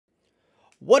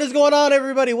What is going on,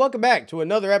 everybody? Welcome back to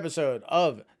another episode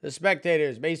of the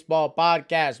Spectators Baseball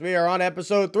Podcast. We are on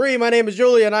episode 3. My name is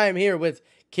Julia, and I am here with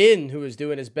Kin, who is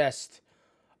doing his best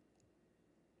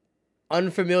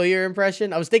unfamiliar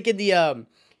impression. I was thinking the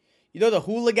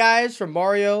hula guys from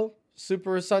Mario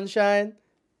Super Sunshine?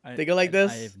 Thinking like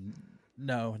this? I have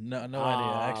no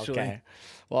idea, actually. Okay.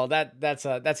 Well, that's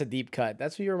a deep cut.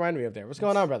 That's what you remind me of there. What's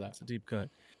going on, brother? It's a deep cut.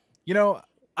 You know,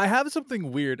 I have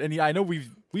something weird, and yeah, I know we've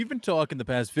been talking the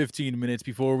past 15 minutes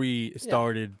before we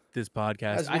started this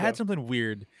podcast. I had something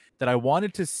weird that I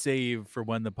wanted to save for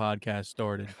when the podcast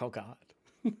started. Oh, God.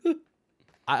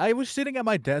 I was sitting at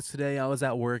my desk today. I was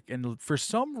at work, and for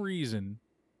some reason,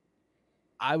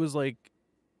 I was like,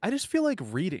 I just feel like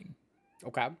reading.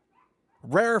 Okay.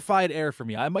 Rarefied air for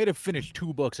me. I might have finished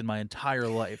 2 books in my entire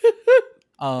life.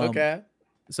 Okay.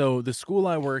 So the school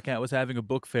I work at was having a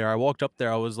book fair. I walked up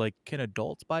there. I was like, can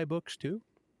adults buy books too?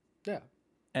 Yeah.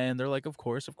 And they're like, of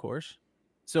course, of course.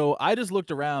 So I just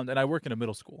looked around, and I work in a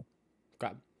middle school.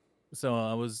 Okay. So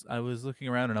I was looking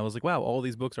around, and I was like, wow, all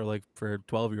these books are like for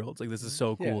 12-year-olds. Like, this is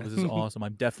so cool. Yeah. This is awesome.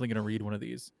 I'm definitely going to read one of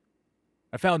these.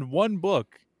 I found one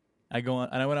book. I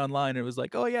went online, and it was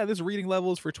like, oh yeah, this reading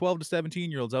level is for 12 to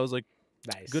 17-year-olds. I was like,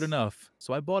 Nice. good enough.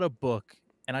 So I bought a book,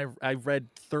 and I read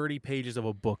 30 pages of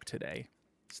a book today.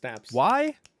 Snaps.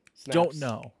 Why? Snaps. Don't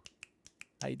know.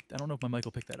 I don't know if my mic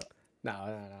will pick that up.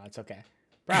 No, it's okay.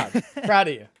 Proud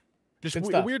of you. Just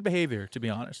Good weird behavior, to be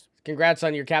honest. Congrats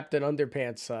on your Captain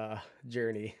Underpants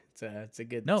journey. It's a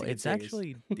good. No, it's a good it's series.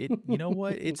 actually you know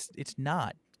what? It's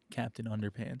not Captain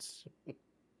Underpants.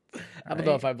 I don't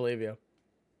know if I believe you,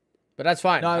 but that's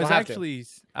fine. No, I was actually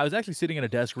sitting at a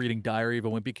desk reading Diary of a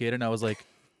Wimpy Kid, and I was like,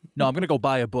 no, I'm gonna go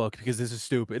buy a book because this is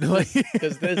stupid.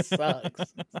 because this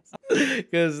sucks.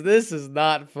 Because this is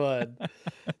not fun.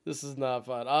 This is not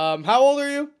fun. How old are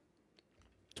you?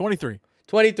 23.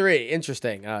 23.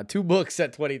 Interesting. 2 books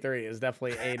at 23 is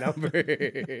definitely a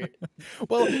number.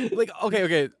 Well, like,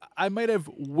 okay. I might have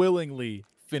willingly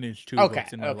finished 2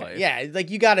 books in my life. Yeah,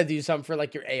 like you got to do something for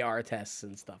like your AR tests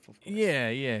and stuff. Of course. Yeah.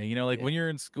 You know, like when you're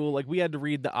in school, like we had to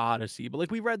read the Odyssey, but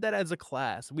like we read that as a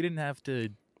class. We didn't have to.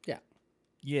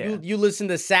 Yeah. You listen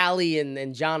to Sally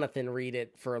and Jonathan read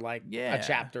it for like Yeah. a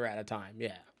chapter at a time.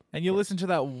 Yeah. And you listen to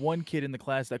that one kid in the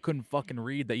class that couldn't fucking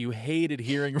read that you hated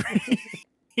hearing read.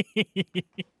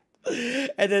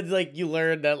 And then like you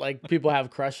learn that like people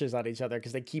have crushes on each other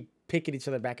because they keep picking each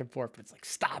other back and forth. But it's like,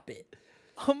 stop it.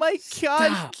 Oh my gosh,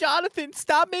 Stop. Jonathan,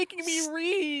 stop making me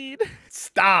read.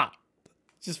 Stop.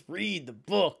 Just read the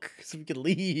book so we can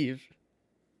leave.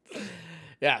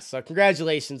 Yeah, so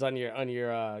congratulations on your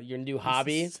new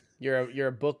hobby. You're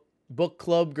a book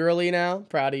club girly now.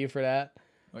 Proud of you for that. Oh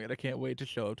my God, I can't wait to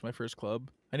show up to my first club.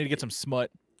 I need to get some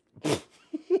smut.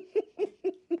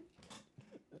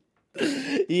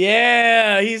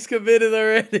 Yeah, he's committed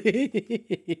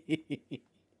already.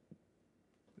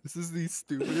 This is the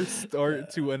stupidest start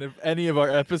to any of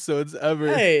our episodes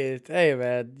ever. Hey,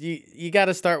 man, you got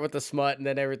to start with the smut, and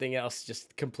then everything else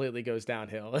just completely goes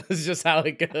downhill. It's just how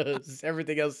it goes.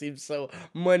 Everything else seems so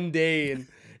mundane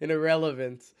and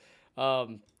irrelevant.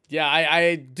 Yeah,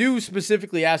 I do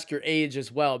specifically ask your age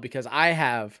as well because I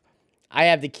have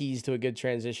the keys to a good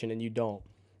transition, and you don't.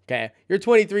 Okay, you're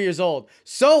 23 years old.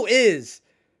 So is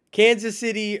Kansas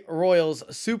City Royals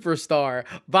superstar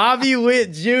Bobby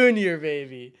Witt Jr.,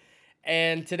 baby.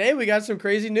 And today we got some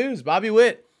crazy news. Bobby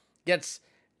Witt gets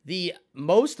the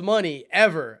most money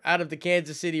ever out of the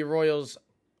Kansas City Royals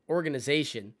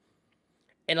organization.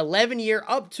 An 11-year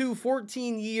up to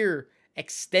 14-year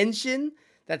extension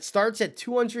that starts at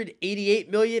 $288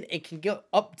 million and can go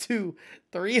up to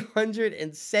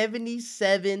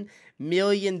 $377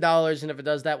 million. And if it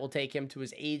does that, will take him to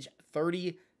his age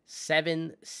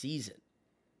 37 season.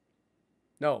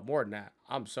 No, more than that.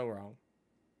 I'm so wrong.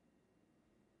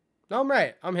 No, I'm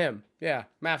right. I'm him. Yeah,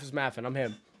 math is mathing. I'm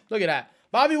him. Look at that.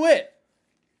 Bobby Witt.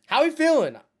 How we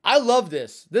feeling? I love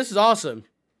this. This is awesome.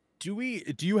 Do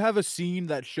you have a scene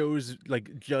that shows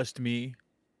like just me?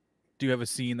 Do you have a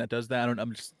scene that does that? I don't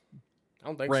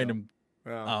think random. So.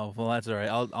 Yeah. Oh, well, that's all right.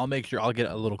 I'll make sure. I'll get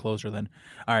a little closer then.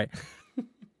 All right.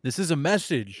 This is a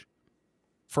message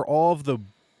for all of the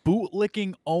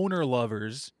bootlicking owner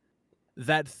lovers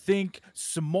that think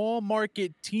small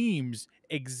market teams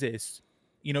exist.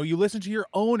 You know, you listen to your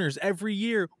owners every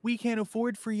year. We can't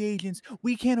afford free agents.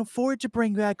 We can't afford to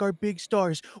bring back our big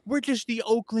stars. We're just the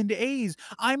Oakland A's.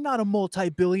 I'm not a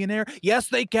multi-billionaire. Yes,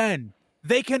 they can.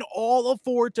 They can all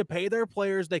afford to pay their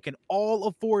players. They can all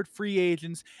afford free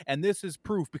agents. And this is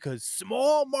proof because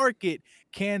small market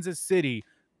Kansas City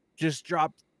just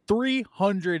dropped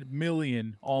 $300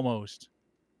 million almost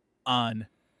on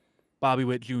Bobby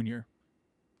Witt Jr.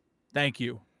 Thank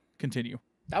you. Continue.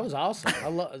 That was awesome.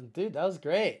 Dude, that was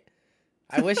great.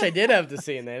 I wish I did have the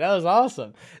scene there. That was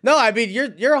awesome. No, I mean, you're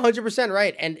 100%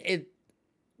 right. And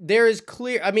there is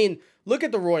clear, I mean, look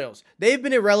at the Royals. They've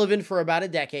been irrelevant for about a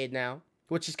decade now,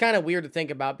 which is kind of weird to think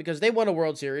about because they won a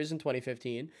World Series in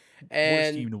 2015. And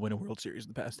worst team to win a World Series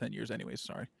in the past 10 years anyways,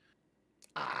 sorry.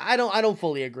 I don't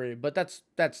fully agree, but that's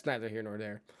neither here nor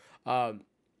there.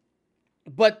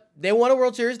 But they won a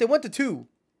World Series. They went to 2.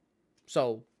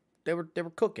 So they were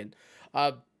cooking.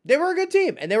 They were a good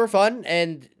team and they were fun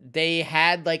and they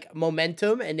had like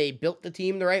momentum and they built the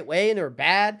team the right way and they were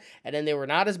bad and then they were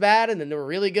not as bad and then they were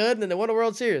really good and then they won a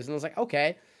World Series. And I was like,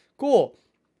 okay, cool.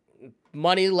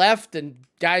 Money left and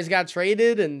guys got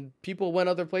traded and people went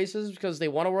other places because they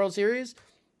won a World Series.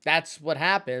 That's what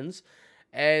happens.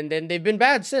 And then they've been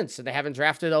bad since and they haven't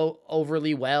drafted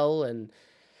overly well. And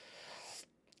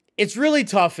it's really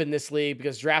tough in this league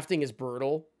because drafting is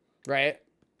brutal, right?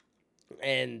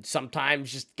 And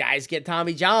sometimes just guys get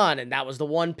Tommy John and that was the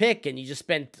one pick and you just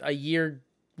spent a year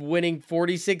winning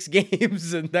 46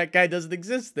 games and that guy doesn't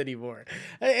exist anymore.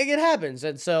 It happens.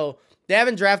 And so they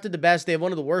haven't drafted the best. They have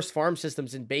one of the worst farm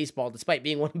systems in baseball, despite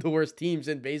being one of the worst teams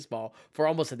in baseball for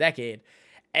almost a decade.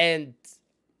 And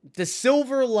the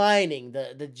silver lining,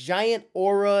 the giant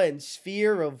aura and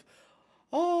sphere of,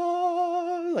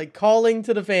 like calling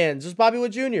to the fans, was Bobby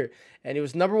Witt Jr. And he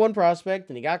was number 1 prospect,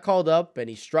 and he got called up, and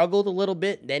he struggled a little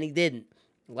bit, and then he didn't.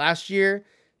 Last year,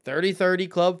 30-30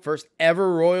 club, first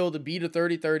ever Royal to beat a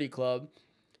 30-30 club.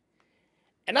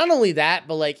 And not only that,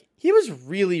 but, like, he was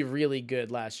really, really good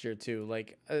last year, too.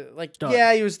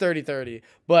 Yeah, he was 30-30.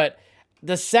 But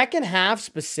the second half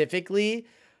specifically,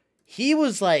 he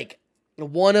was, like,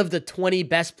 one of the 20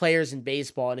 best players in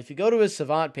baseball. And if you go to his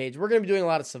Savant page, we're going to be doing a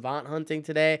lot of Savant hunting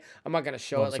today. I'm not going to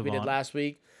show it like we did last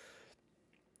week,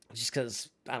 just because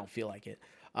I don't feel like it.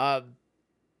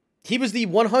 He was the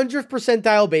 100th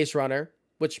percentile base runner,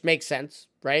 which makes sense,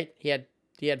 right? He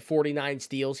had 49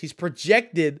 steals. He's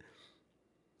projected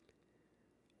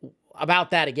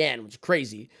about that again, which is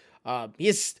crazy. He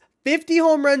has 50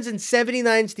 home runs and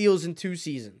 79 steals in 2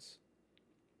 seasons.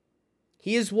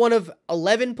 He is one of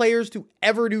 11 players to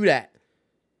ever do that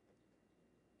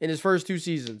in his first 2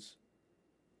 seasons.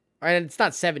 All right, and it's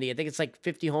not 70. I think it's like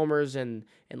 50 homers and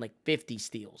like 50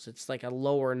 steals. It's like a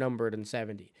lower number than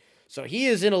 70. So he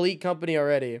is in elite company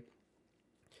already.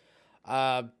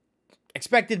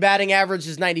 Expected batting average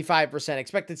is 95%.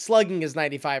 Expected slugging is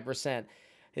 95%.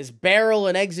 His barrel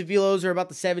and exit velos are about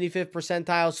the 75th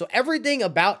percentile. So everything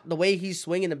about the way he's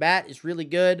swinging the bat is really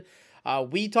good.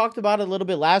 We talked about it a little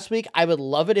bit last week. I would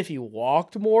love it if he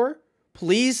walked more.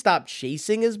 Please stop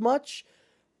chasing as much.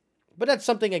 But that's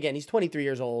something, again, he's 23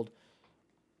 years old.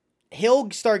 He'll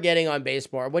start getting on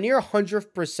base more. When you're a 100th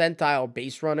percentile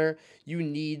base runner, you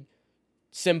need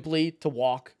simply to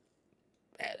walk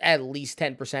at least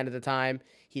 10% of the time.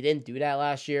 He didn't do that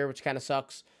last year, which kind of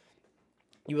sucks.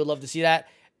 You would love to see that.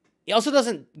 He also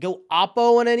doesn't go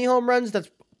oppo on any home runs. That's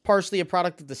partially a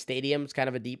product of the stadium. It's kind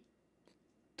of a deep,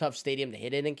 tough stadium to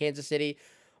hit in Kansas City.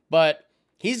 But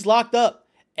he's locked up.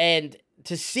 And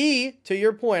to see, to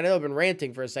your point, I know I've been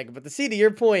ranting for a second, but to see, to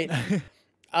your point,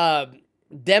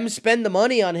 them spend the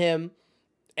money on him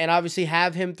and obviously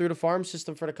have him through the farm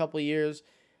system for a couple of years.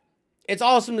 It's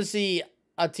awesome to see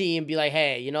a team be like,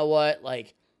 hey, you know what?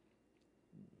 Like,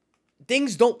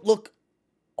 things don't look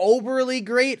overly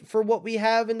great for what we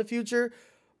have in the future,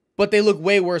 but they look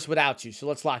way worse without you. So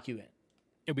let's lock you in.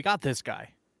 Yeah, we got this guy.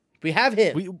 We have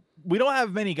him. We don't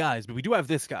have many guys, but we do have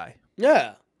this guy.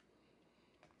 Yeah.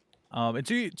 And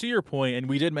to your point, and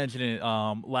we did mention it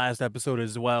last episode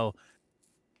as well,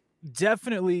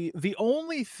 definitely the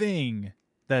only thing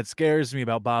that scares me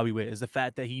about Bobby Witt is the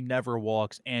fact that he never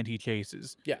walks and he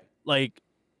chases. Yeah. Like,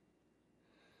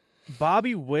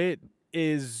 Bobby Witt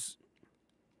is...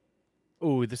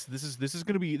 Oh, this is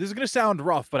gonna sound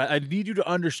rough, but I need you to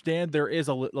understand there is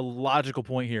a logical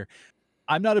point here.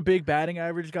 I'm not a big batting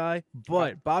average guy,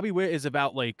 but Bobby Witt is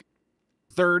about like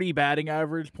 30 batting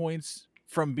average points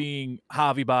from being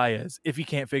Javi Baez if he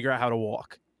can't figure out how to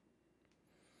walk.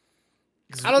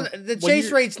 The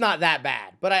chase rate's not that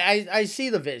bad, but I see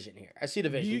the vision here. I see the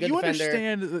vision. You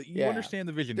understand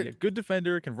the vision. Good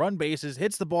defender, can run bases,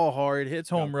 hits the ball hard, hits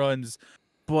home runs,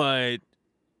 but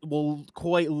will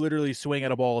quite literally swing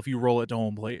at a ball if you roll it to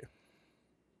home plate.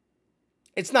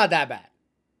 It's not that bad.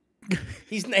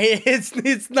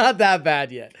 It's not that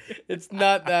bad yet. It's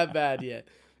not that bad yet.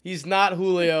 He's not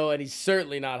Julio, and he's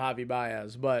certainly not Javi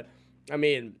Baez. But I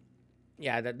mean,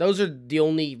 yeah, those are the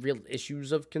only real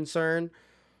issues of concern.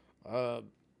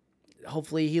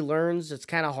 Hopefully he learns. It's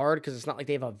kind of hard because it's not like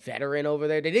they have a veteran over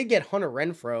there. They did get Hunter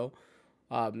Renfroe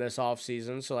this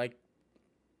offseason. So like,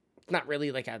 not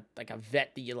really like a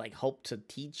vet that you like hope to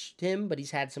teach him, but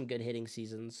he's had some good hitting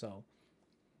seasons. So,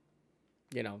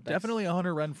 you know, definitely a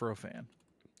Hunter Renfroe fan.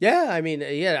 Yeah, I mean,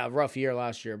 he had a rough year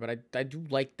last year, but I do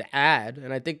like the ad,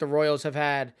 and I think the Royals have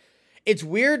had. It's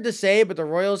weird to say, but the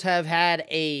Royals have had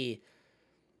a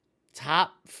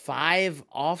top 5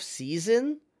 off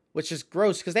season, which is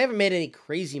gross because they haven't made any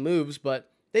crazy moves, but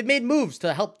they've made moves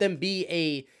to help them be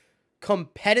a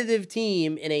competitive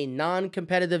team in a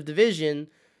non-competitive division.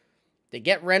 They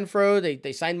get Renfroe,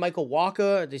 they signed Michael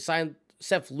Wacha, they signed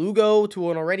Seth Lugo to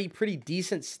an already pretty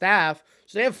decent staff.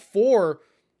 So they have 4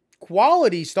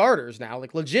 quality starters now,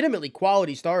 like legitimately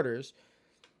quality starters.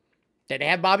 They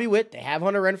have Bobby Witt, they have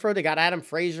Hunter Renfroe, they got Adam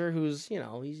Frazier, who's, you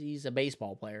know, he's a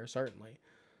baseball player, certainly.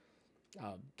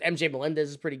 MJ Melendez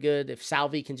is pretty good. If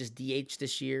Salvi can just DH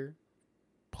this year.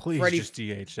 Please just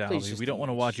DH Salvi. We don't want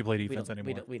to watch you play defense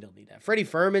anymore. We don't need that. Freddie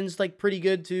Furman's like pretty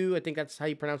good too. I think that's how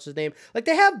you pronounce his name. Like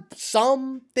they have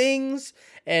some things,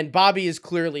 and Bobby is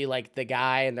clearly like the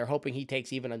guy, and they're hoping he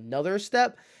takes even another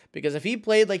step, because if he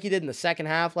played like he did in the second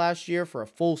half last year for a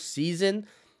full season,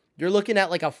 you're looking at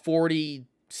like a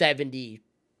 40-70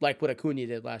 like what Acuna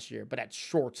did last year, but at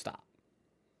shortstop.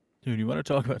 Dude, you want to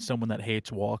talk about someone that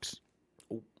hates walks?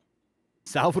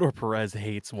 Salvador Perez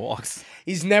hates walks.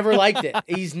 He's never liked it.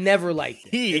 He's never liked it.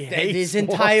 He hates his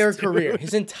entire walks, career. dude.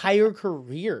 His entire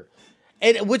career.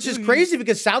 And which is crazy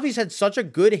because Salvi's had such a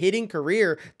good hitting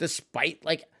career despite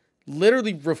like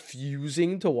literally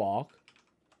refusing to walk.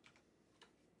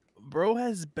 Bro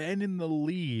has been in the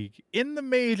league, in the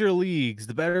major leagues,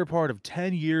 the better part of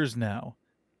 10 years now.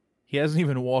 He hasn't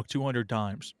even walked 200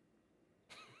 times.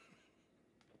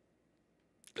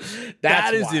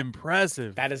 That is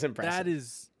impressive. That is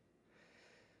impressive.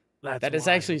 That is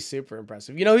actually super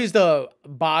impressive. You know, he's the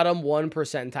bottom 1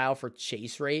 percentile for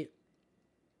chase rate.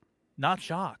 Not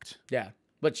shocked. Yeah,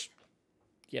 which,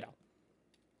 you know,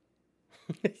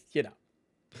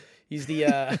 he's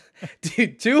the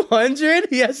dude 200.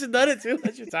 He hasn't done it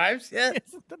 200 times yet. He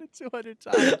hasn't done it 200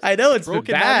 times. I know it's been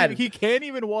bad. He can't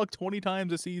even walk 20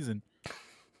 times a season.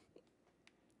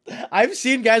 I've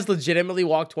seen guys legitimately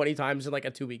walk 20 times in like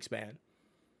a 2-week span.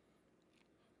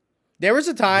 There was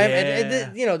a time,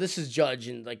 and you know, this is Judge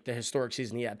in like the historic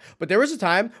season he had, but there was a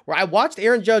time where I watched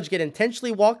Aaron Judge get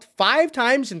intentionally walked 5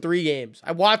 times in 3 games.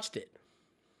 I watched it.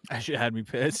 That shit had me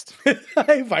pissed.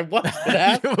 I watched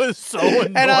it. It was so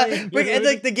annoying. And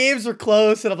like the games were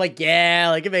close, and I'm like, yeah,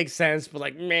 like it makes sense, but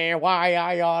like, man, why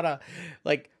I oughta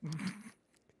like,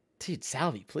 dude,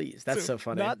 Salvi, please. That's so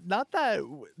funny. Not that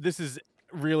this is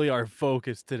really our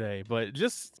focus today, but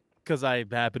just because I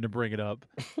happen to bring it up.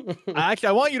 I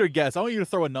want you to guess. I want you to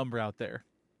throw a number out there.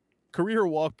 Career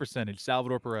walk percentage,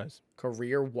 Salvador Perez.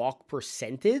 Career walk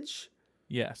percentage?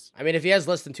 Yes. I mean, if he has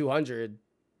less than 200,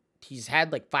 he's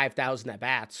had like 5,000 at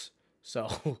bats.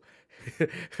 So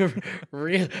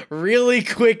really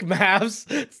quick maths,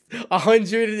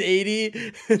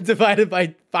 180 divided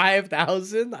by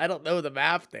 5,000. I don't know the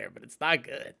math there, but it's not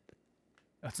good.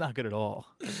 That's not good at all.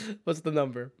 What's the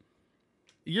number?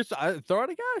 You just throw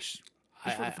out a guess.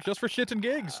 Just for shits and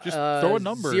gigs. Just throw a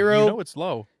number. 0, you know it's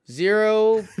low.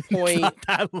 0. It's not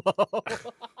that low.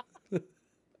 I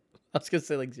was going to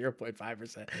say like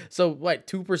 0.5%. So what,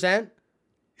 2%?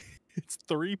 It's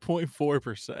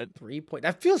 3.4%. 3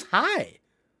 That feels high.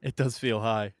 It does feel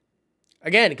high.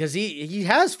 Again, because he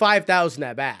has 5,000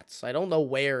 at bats. I don't know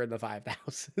where in the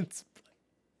 5,000s.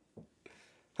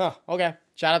 Huh. Okay.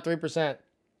 Shout out 3%.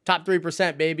 Top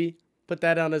 3%, baby. Put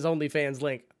that on his OnlyFans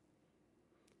link.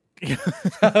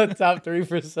 Top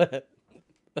 3%.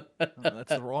 That's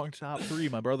the wrong top 3,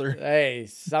 my brother. Hey,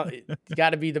 you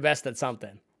got to be the best at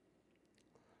something.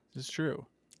 It's true.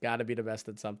 Got to be the best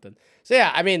at something. So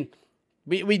yeah, I mean,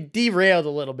 we derailed a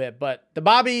little bit, but the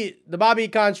Bobby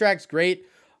contract's great.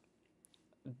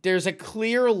 There's a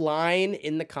clear line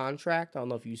in the contract. I don't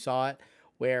know if you saw it,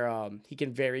 where he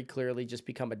can very clearly just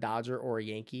become a Dodger or a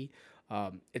Yankee.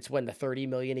 It's when the $30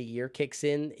 million a year kicks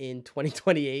in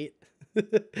 2028.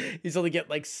 He's only get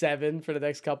like 7 for the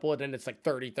next couple, and then it's like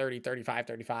 30, 30, 35,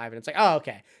 35, and it's like, oh,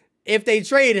 okay. If they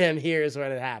trade him, here's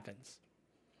when it happens.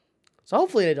 So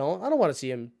hopefully they don't. I don't want to see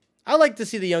him. I like to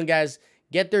see the young guys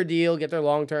get their deal, get their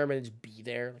long term, and just be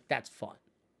there. Like, that's fun.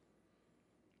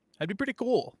 That'd be pretty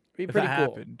cool. Be pretty cool.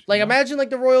 Happened, like, imagine like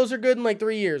the Royals are good in like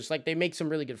 3 years. Like, they make some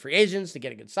really good free agents to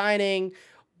get a good signing.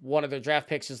 One of their draft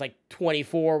picks is like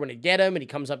 24 when they get him, and he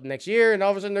comes up next year, and all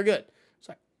of a sudden they're good. It's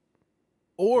like,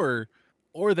 or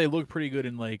they look pretty good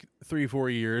in like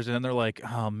 3-4 years, and then they're like,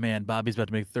 oh man, Bobby's about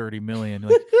to make $30 million.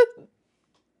 Like,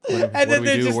 and then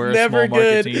they're just never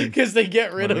good because they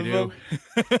get rid of him.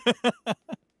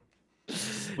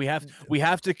 we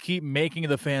have to keep making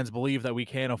the fans believe that we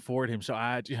can't afford him. So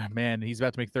man, he's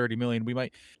about to make 30 million.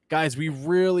 We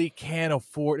really can't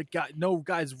afford it.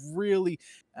 Guys, really.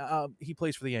 He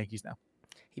plays for the Yankees now.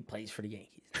 He plays for the Yankees.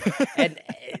 And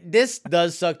this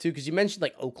does suck too, because you mentioned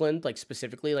like Oakland, like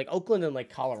specifically, like Oakland and like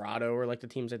Colorado are like the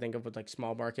teams I think of with like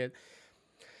small market.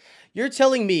 You're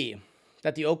telling me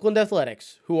that the Oakland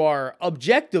Athletics, who are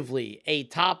objectively a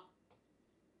top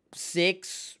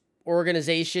 6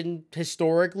 organization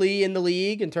historically in the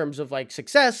league in terms of like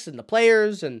success and the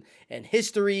players and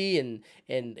history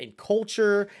and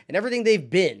culture and everything they've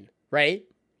been, right?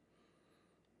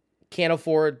 Can't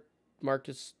afford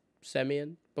Marcus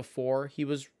Semien before he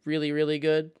was really, really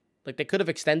good. Like, they could have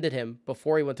extended him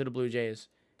before he went to the Blue Jays.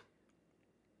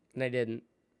 And they didn't.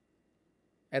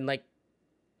 And, like,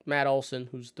 Matt Olson,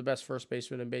 who's the best first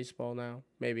baseman in baseball now,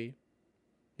 maybe.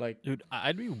 Like, dude,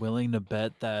 I'd be willing to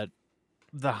bet that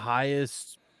the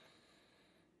highest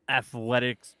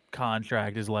athletics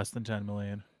contract is less than 10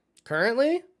 million.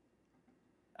 Currently?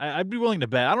 I'd be willing to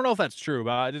bet. I don't know if that's true,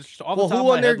 but I just off well, the top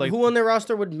of my head, who on their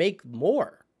roster would make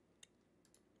more?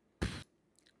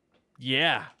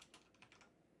 Yeah.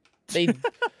 Did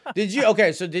you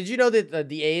know that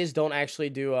the A's don't actually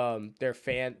do their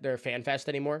fan fest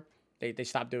anymore? They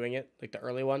stopped doing it, like the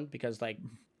early one, because like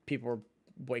people were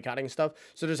boycotting stuff.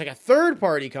 So there's like a third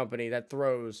party company that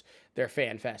throws their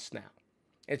fan fest now.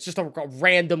 It's just a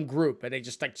random group and they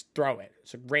just like throw it.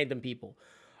 It's like random people.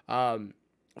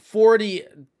 40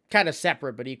 kind of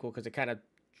separate but equal because it kind of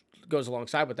goes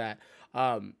alongside with that.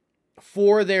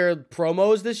 For their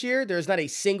promos this year, there's not a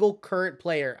single current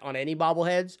player on any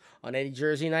bobbleheads, on any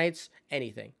jersey nights,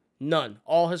 anything. None.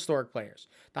 All historic players.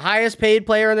 The highest paid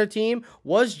player on their team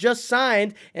was just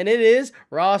signed, and it is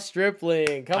Ross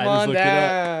Stripling. Come on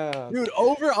down. Dude,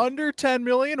 over under 10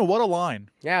 million? What a line.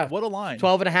 Yeah. What a line.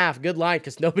 12.5. Good line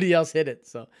because nobody else hit it.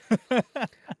 So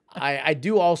I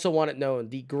do also want it known.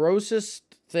 The grossest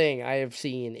thing I have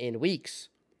seen in weeks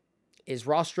is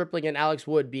Ross Stripling and Alex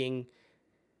Wood being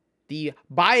the,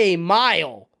 by a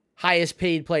mile, highest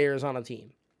paid players on a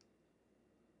team.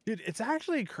 Dude, it's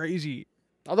actually crazy.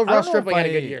 Although Ross Stripling had a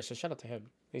good year, so shout out to him.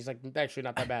 He's like actually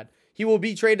not that bad. He will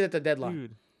be traded at the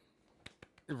deadline.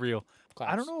 Dude, real.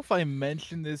 Class. I don't know if I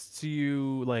mentioned this to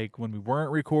you like when we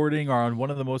weren't recording or on one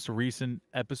of the most recent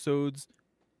episodes,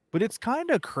 but it's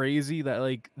kind of crazy that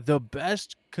like the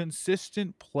best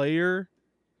consistent player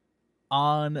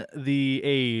on the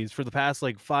A's for the past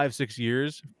like 5-6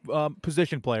 years,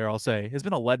 position player I'll say, has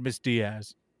been Aledmys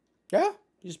Diaz. Yeah,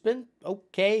 he's been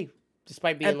okay.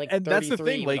 Despite being like 33, and that's the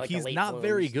thing, like he's not blooms.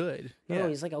 very good. No,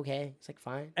 he's like okay, he's like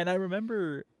fine. And I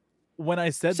remember when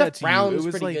I said Except that to Brown's you, it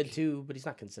was pretty like good too, but he's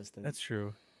not consistent. That's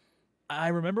true. I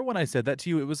remember when I said that to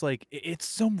you, it was like it's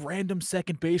some random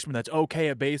second baseman that's okay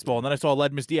at baseball, and then I saw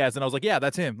Aledmys Diaz, and I was like, yeah,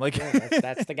 that's him. Like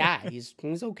that's the guy. He's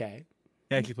okay.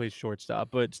 He actually plays shortstop,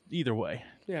 but either way,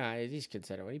 yeah, he's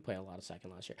considered. He played a lot of second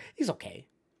last year. He's okay.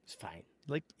 He's fine.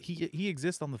 Like he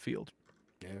exists on the field.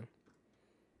 Yeah,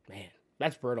 man.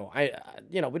 That's brutal.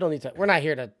 We don't need to. We're not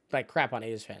here to like crap on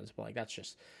A's fans, but like that's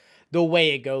just the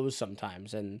way it goes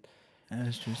sometimes. And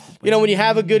when you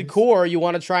have a good core, you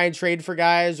want to try and trade for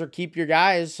guys or keep your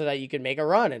guys so that you can make a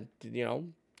run.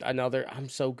 And I'm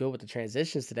so good with the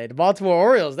transitions today. The Baltimore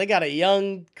Orioles, they got a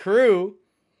young crew,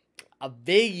 a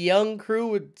big young crew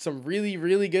with some really,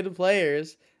 really good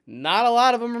players. Not a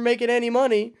lot of them are making any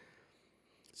money.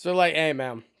 So like, hey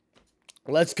man,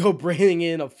 let's go bring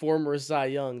in a former Cy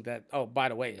Young that, oh, by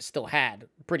the way, has still had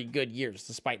pretty good years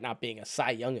despite not being a Cy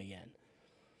Young again.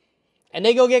 And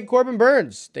they go get Corbin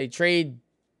Burnes. They trade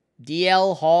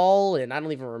DL Hall, and I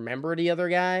don't even remember the other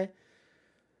guy,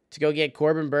 to go get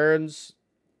Corbin Burnes.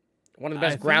 One of the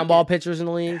best ground ball pitchers in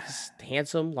the league. He's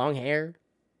handsome, long hair.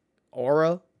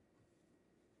 Aura.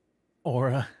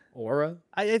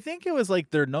 I think it was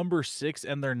like their number 6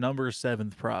 and their number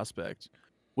 7th prospect,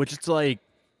 which it's like,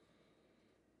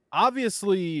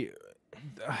 obviously,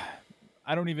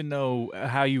 I don't even know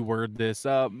how you word this.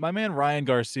 My man Ryan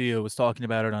Garcia was talking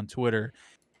about it on Twitter,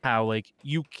 how like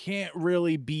you can't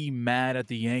really be mad at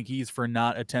the Yankees for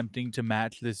not attempting to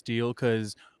match this deal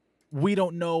because we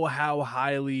don't know how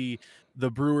highly the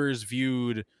Brewers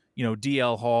viewed,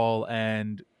 DL Hall,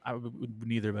 and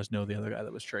neither of us know the other guy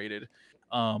that was traded.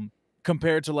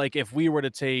 Compared to like if we were to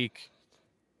take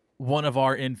one of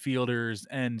our infielders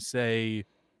and say,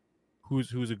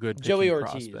 Who's a good Joey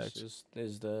Ortiz prospect?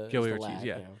 is the Joey Ortiz, lad,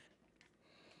 yeah.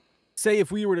 Say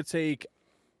if we were to take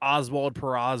Oswald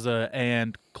Peraza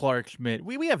and Clark Schmidt,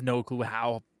 we have no clue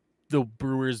how the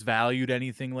Brewers valued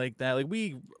anything like that. Like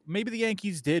maybe the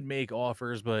Yankees did make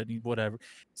offers, but whatever.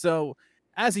 So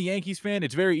as a Yankees fan,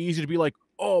 it's very easy to be like,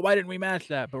 oh, why didn't we match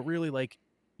that? But really, like,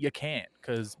 you can't,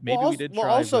 because maybe we did try,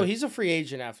 Also, but he's a free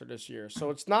agent after this year, so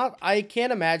it's not. I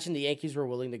can't imagine the Yankees were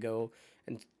willing to go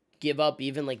and give up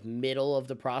even like middle of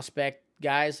the prospect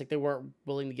guys. Like they weren't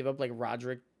willing to give up like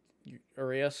Roderick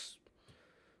Urias.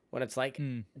 When it's like,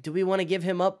 do we want to give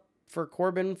him up for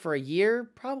Corbin for a year?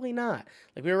 Probably not.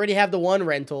 Like we already have the one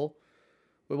rental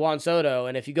with Juan Soto,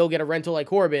 and if you go get a rental like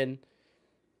Corbin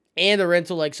and a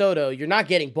rental like Soto, you're not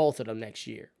getting both of them next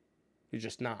year. You're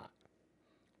just not.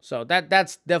 So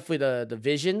that's definitely the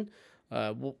vision.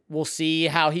 We'll see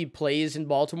how he plays in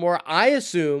Baltimore. I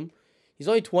assume he's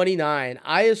only 29.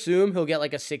 I assume he'll get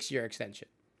like a 6-year extension.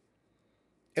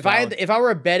 If I were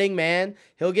a betting man,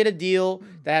 he'll get a deal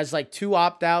that has like 2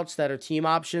 opt-outs that are team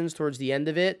options towards the end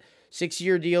of it,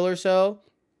 6-year deal or so.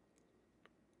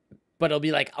 But it'll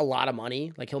be like a lot of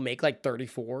money. Like he'll make like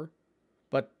 34.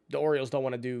 But the Orioles don't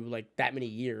want to do like that many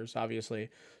years, obviously.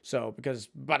 So because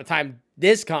by the time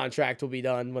this contract will be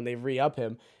done, when they re-up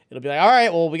him, it'll be like, all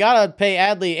right, well, we got to pay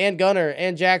Adley and Gunnar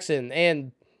and Jackson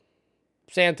and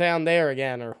Santander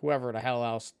again, or whoever the hell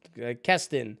else,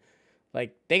 Keston.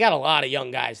 Like, they got a lot of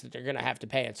young guys that they're going to have to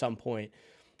pay at some point.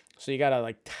 So you got to,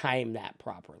 like, time that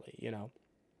properly, you know.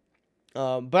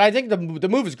 But I think the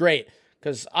move is great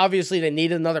because, obviously, they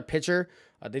need another pitcher.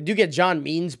 They do get John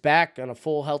Means back on a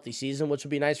full, healthy season, which would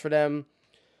be nice for them.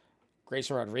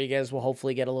 Grayson Rodriguez will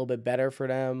hopefully get a little bit better for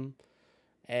them.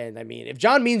 And, I mean, if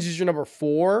John Means is your number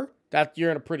 4, that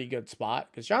you're in a pretty good spot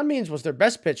because John Means was their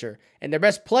best pitcher and their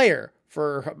best player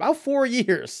for about 4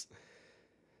 years.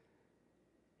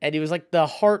 And he was like the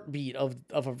heartbeat of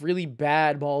a really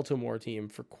bad Baltimore team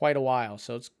for quite a while.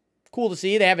 So it's cool to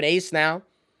see. They have an ace now.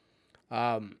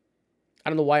 I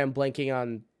don't know why I'm blanking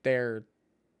on their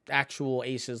actual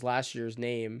aces last year's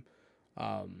name.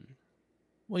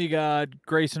 Well, you got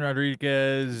Grayson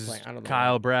Rodriguez,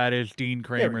 Kyle Bradish, Dean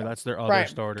Kramer. That's their other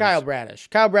starters. Kyle Bradish.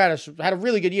 Kyle Bradish had a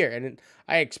really good year. And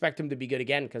I expect him to be good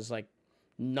again because, like,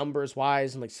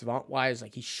 numbers-wise and, like, savant-wise,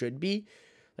 like, he should be.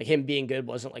 Like, him being good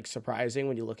wasn't, like, surprising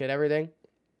when you look at everything.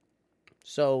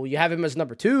 So you have him as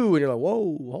number 2, and you're like,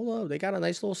 whoa, hold up. They got a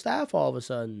nice little staff all of a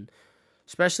sudden.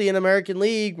 Especially in American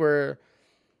League where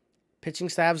pitching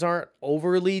staffs aren't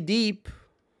overly deep.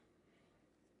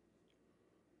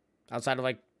 Outside of,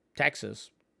 like, Texas,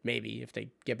 maybe, if they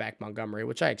get back Montgomery,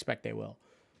 which I expect they will.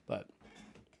 But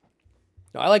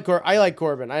no, I like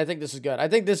Corbin. I think this is good. I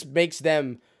think this makes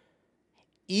them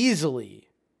easily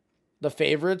the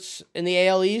favorites in the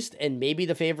AL East and maybe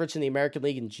the favorites in the American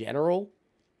League in general.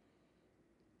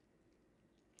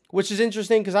 Which is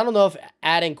interesting because I don't know if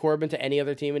adding Corbin to any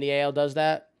other team in the AL does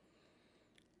that.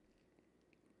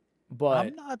 But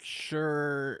I'm not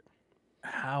sure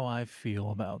how I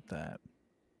feel about that.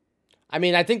 I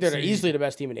mean, I think they're easily the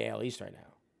best team in the AL East right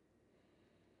now.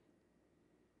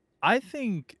 I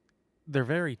think they're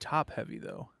very top-heavy,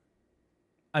 though.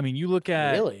 I mean, you look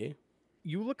at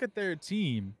their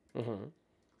team. Mm-hmm.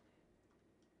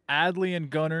 Adley and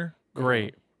Gunnar,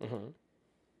 great. Mm-hmm.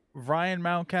 Ryan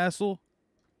Mountcastle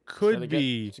could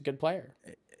be. He's a good player.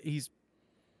 He's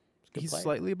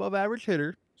slightly above average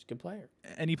hitter. He's a good player,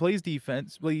 and he plays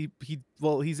defense.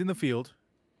 Well, he's in the field.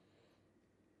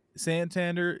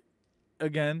 Santander,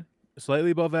 again,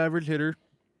 slightly above average hitter.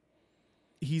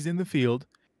 He's in the field.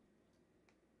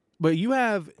 But you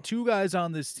have 2 guys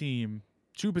on this team,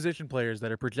 2 position players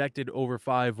that are projected over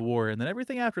 5 WAR, and then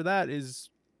everything after that is,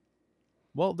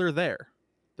 well, they're there.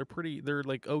 They're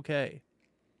like okay.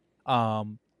 I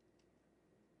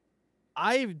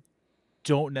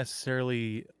don't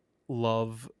necessarily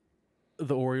love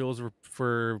the Orioles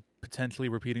for potentially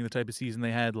repeating the type of season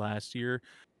they had last year.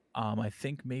 I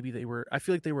think maybe I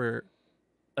feel like they were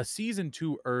a season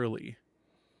too early.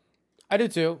 I do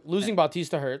too. Losing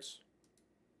Bautista hurts.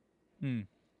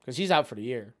 Because he's out for the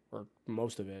year, or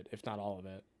most of it, if not all of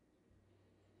it.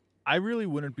 I really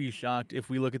wouldn't be shocked if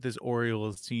we look at this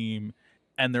Orioles team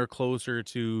and they're closer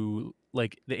to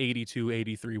like the 82,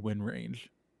 83 win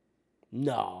range.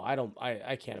 No, I don't.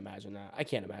 I can't imagine that. I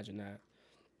can't imagine that.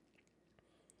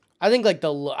 I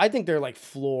think their like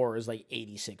floor is like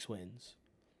 86 wins.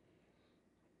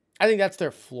 I think that's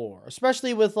their floor,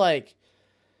 especially with like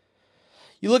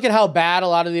you look at how bad a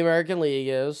lot of the American League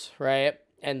is, right?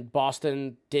 And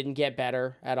Boston didn't get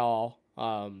better at all.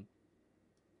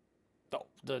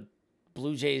 The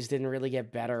Blue Jays didn't really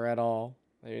get better at all.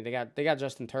 I mean, they got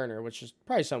Justin Turner, which is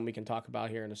probably something we can talk about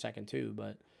here in a second too.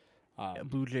 But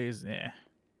Blue Jays, they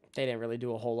didn't really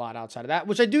do a whole lot outside of that.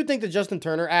 Which I do think the Justin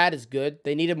Turner ad is good.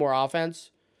 They needed more offense,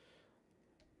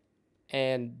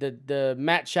 and the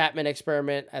Matt Chapman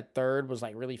experiment at third was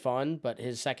like really fun. But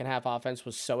his second half offense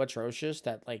was so atrocious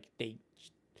that like it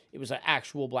was an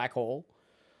actual black hole.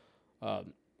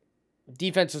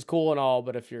 Defense is cool and all,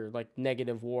 but if you're like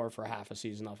negative WAR for half a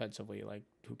season offensively, like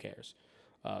who cares?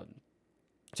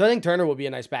 So I think Turner will be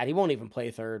a nice bat. He won't even play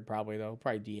third probably though.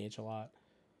 Probably DH a lot.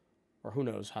 Or who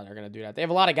knows how they're going to do that. They have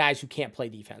a lot of guys who can't play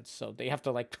defense, so they have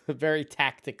to like very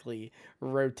tactically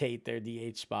rotate their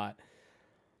DH spot.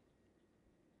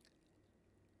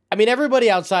 I mean, everybody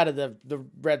outside of the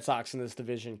Red Sox in this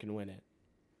division can win it.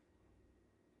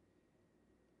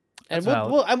 And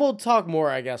we'll talk more,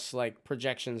 I guess, like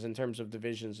projections in terms of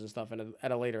divisions and stuff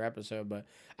at a later episode. But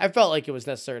I felt like it was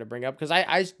necessary to bring up because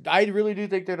I really do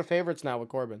think they're the favorites now with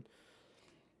Corbin.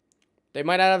 They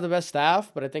might not have the best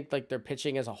staff, but I think like their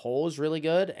pitching as a whole is really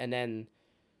good. And then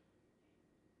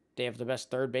they have the best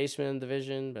third baseman in the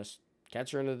division, best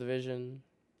catcher in the division.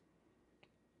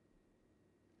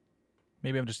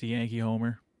 Maybe I'm just a Yankee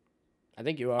homer. I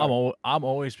think you are. I'm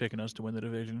always picking us to win the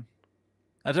division.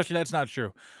 That's not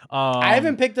true. I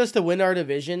haven't picked us to win our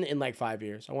division in like 5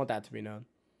 years. I want that to be known.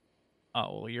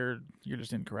 Oh, well, you're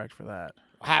just incorrect for that.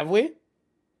 Have we?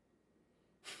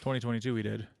 2022, we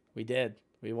did. We did.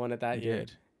 We won it that year.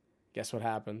 Did. Guess what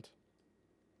happened?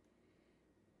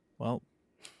 Well,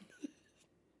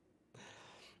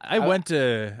 I went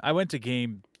to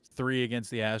game 3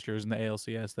 against the Astros in the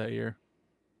ALCS that year.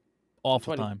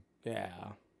 Awful time. Yeah.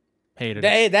 Hated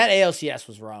it. That ALCS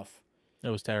was rough. It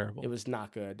was terrible. It was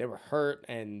not good. They were hurt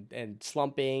and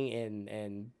slumping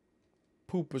and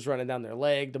poop was running down their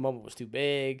leg. The moment was too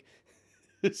big.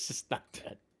 It's just not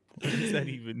good. What does that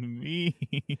even mean?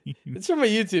 It's from a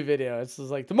YouTube video. It's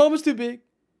just like the moment's too big.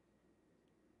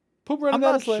 Poop running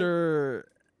down his leg. I'm not sure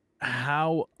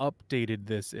how updated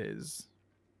this is.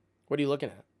 What are you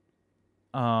looking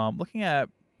at? Looking at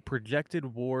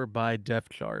projected WAR by depth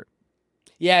chart.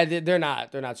 Yeah, they're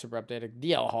not super updated.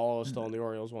 DL Hall is still in the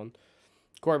Orioles one.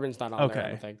 Corbin's not on there,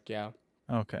 I think. Yeah.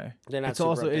 Okay. They're not it's super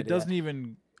also updated it doesn't yet.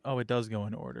 even it does go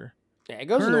in order. Yeah, it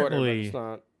goes in order, but it's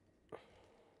not.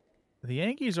 The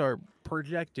Yankees are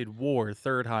projected WAR,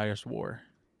 third highest WAR.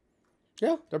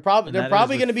 Yeah, they're probably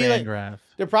going to be like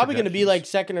they're probably going to be like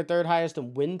second or third highest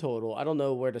in win total. I don't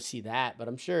know where to see that, but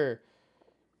I'm sure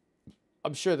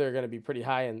they're going to be pretty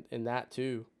high in that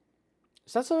too.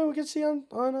 Is that something we can see on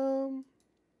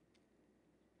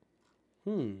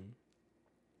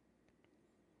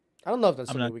I don't know if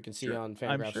that's something we can see on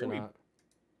Fangraphs or not.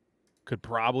 Could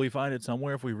probably find it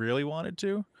somewhere if we really wanted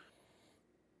to.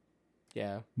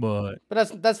 Yeah, but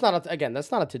that's not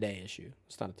a today issue.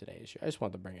 It's not a today issue. I just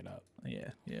wanted to bring it up. Yeah,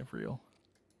 for real.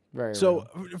 Very. So,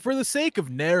 real. For the sake of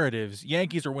narratives,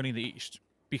 Yankees are winning the East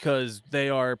because they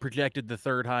are projected the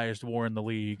third highest WAR in the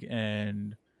league,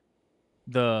 and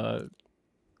the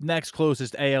next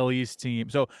closest AL East team.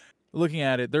 So, looking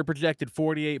at it, they're projected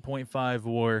 48.5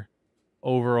 WAR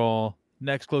overall.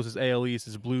 Next closest AL East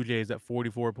is Blue Jays at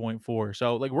 44.4.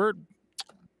 So, like we're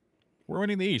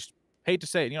winning the East. Hate to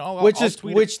say it,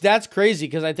 which that's crazy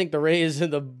because I think the Rays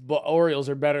and the Orioles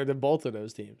are better than both of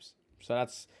those teams. So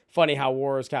that's funny how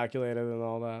WAR is calculated and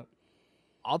all that.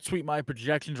 I'll tweet my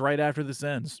projections right after this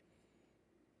ends.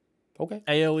 Okay.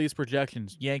 AL East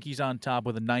projections: Yankees on top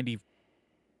with a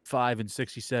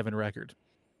 95-67 record.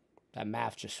 That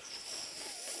math just.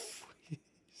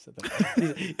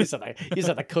 You said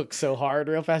that cook so hard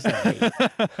real fast.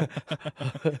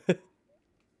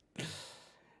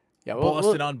 Yeah,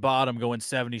 Boston on bottom going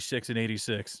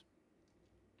 76-86.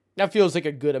 That feels like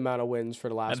a good amount of wins for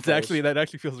the last. That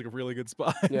actually feels like a really good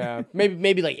spot. Yeah,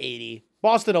 maybe like 80.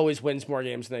 Boston always wins more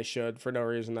games than they should for no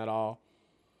reason at all.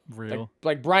 Real.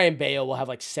 Like Brian Bale will have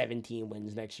like 17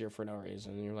 wins next year for no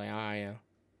reason. And you're like, yeah.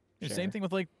 Sure. Same thing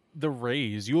with like the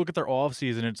Rays. You look at their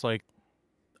offseason, it's like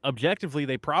objectively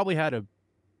they probably had a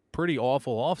pretty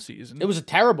awful offseason. It was a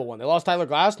terrible one. They lost Tyler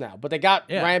Glass now, but they got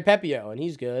Ryan Pepio, and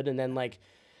he's good. And then like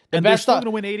they're still going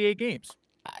to win 88 games.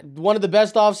 One of the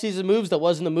best offseason moves that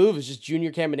wasn't a move is just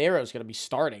Junior Caminero is going to be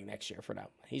starting next year for them.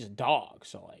 He's a dog,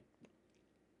 so like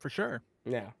for sure.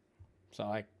 Yeah. So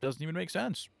like doesn't even make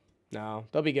sense. No,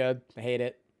 they'll be good. I hate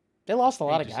it. They lost a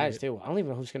lot of guys too. I don't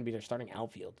even know who's going to be their starting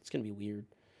outfield. It's going to be weird.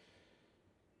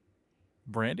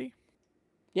 Randy?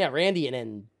 Yeah, Randy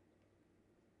and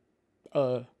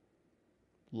then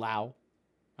Lau.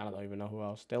 I don't even know who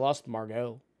else. They lost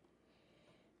Margot.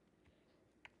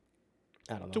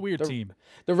 I don't know. It's a weird team.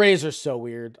 The Rays are so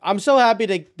weird. I'm so happy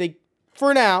they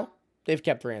for now, they've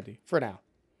kept Randy. For now.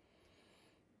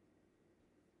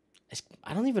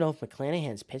 I don't even know if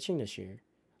McClanahan's pitching this year.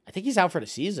 I think he's out for the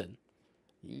season.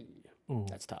 Ooh,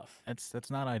 that's tough. That's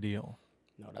not ideal.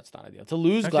 No, that's not ideal. To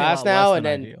lose Glass now and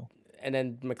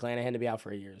then McClanahan to be out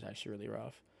for a year is actually really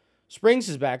rough. Springs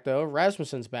is back though.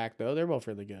 Rasmussen's back though. They're both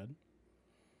really good.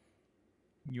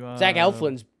 Zach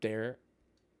Eflin's there.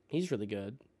 He's really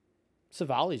good.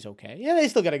 Savali's okay. Yeah, they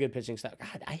still got a good pitching staff.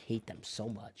 God, I hate them so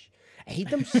much. I hate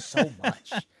them so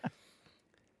much.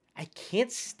 I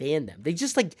can't stand them. They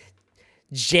just like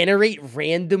generate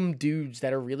random dudes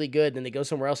that are really good, then they go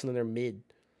somewhere else and then they're mid.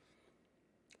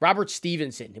 Robert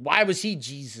Stevenson. Why was he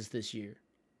Jesus this year?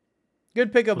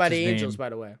 Good pickup by the Angels, by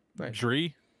the way. Nice.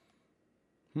 Dree?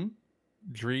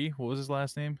 Dree? What was his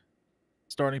last name?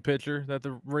 Starting pitcher that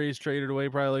the Rays traded away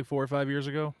probably like 4 or 5 years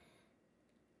ago.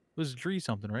 It was Dree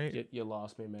something, right? You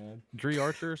lost me, man. Dree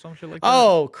Archer or some shit like that?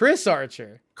 Oh, Chris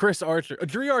Archer. Chris Archer.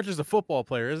 Dree Archer's a football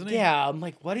player, isn't he? Yeah, I'm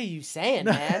like, what are you saying,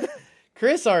 man?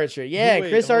 Chris Archer. Yeah, wait,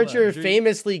 Chris Archer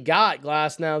famously got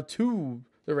Glasnow to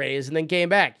the Rays and then came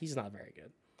back. He's not very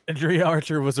good. And Dree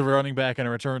Archer was a running back and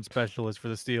a return specialist for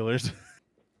the Steelers.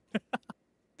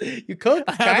 You cooked.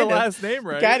 I had the last name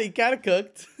right. He kind of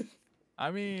cooked. I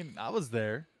mean, I was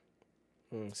there.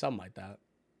 Something like that.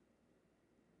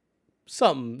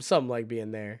 Something like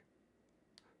being there.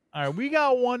 All right, we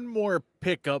got one more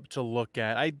pickup to look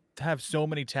at. I have so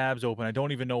many tabs open, I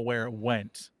don't even know where it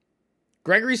went.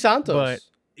 Gregory Santos. But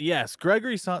yes,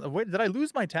 Gregory Santos. Wait, did I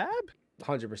lose my tab?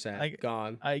 100%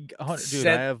 gone. Dude,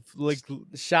 I have like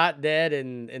shot dead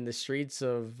in the streets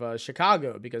of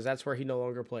Chicago because that's where he no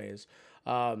longer plays.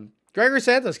 Gregory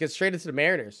Santos gets traded to the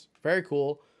Mariners. Very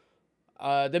cool.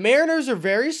 The Mariners are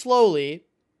very slowly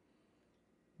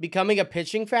becoming a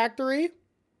pitching factory,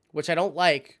 which I don't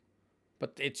like,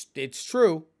 but it's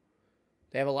true.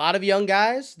 They have a lot of young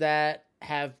guys that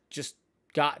have just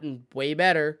gotten way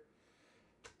better,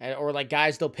 or like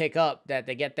guys they'll pick up that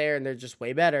they get there and they're just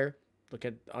way better. Look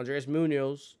at Andres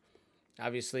Munoz.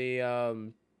 Obviously,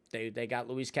 they got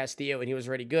Luis Castillo and he was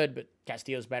already good, but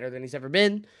Castillo's better than he's ever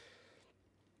been.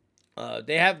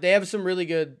 They have some really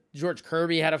good. George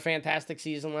Kirby had a fantastic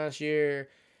season last year,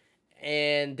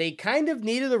 and they kind of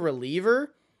needed a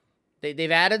reliever.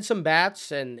 They've added some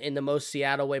bats, and in the most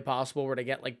Seattle way possible, where they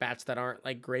get like bats that aren't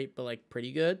like great but like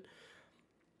pretty good.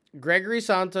 Gregory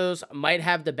Santos might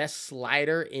have the best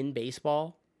slider in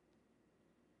baseball.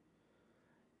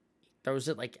 Throws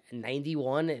it like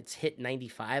 91. It's hit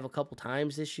 95 a couple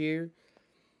times this year.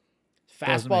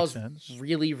 Fastball is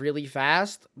really, really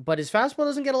fast, but his fastball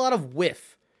doesn't get a lot of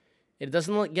whiff. It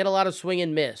doesn't get a lot of swing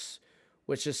and miss,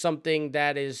 which is something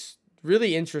that is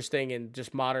really interesting in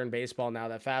just modern baseball now,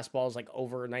 that fastballs like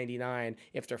over 99,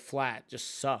 if they're flat,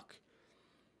 just suck.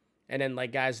 And then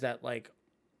like guys that like,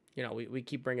 you know, we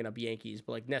keep bringing up Yankees,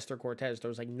 but like Nestor Cortez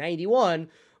throws like 91,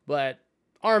 but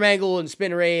arm angle and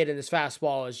spin rate and his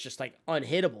fastball is just like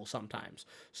unhittable sometimes.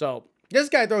 So this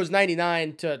guy throws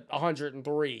 99 to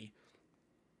 103.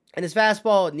 And his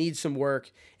fastball needs some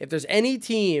work. If there's any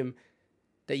team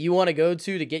that you want to go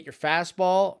to get your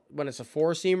fastball when it's a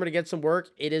four-seamer to get some work,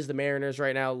 it is the Mariners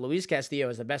right now. Luis Castillo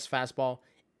is the best fastball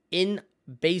in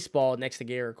baseball next to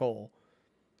Garrett Cole.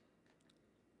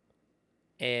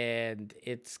 And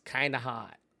it's kind of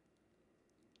hot.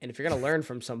 And if you're going to learn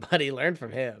from somebody, learn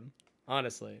from him,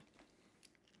 honestly.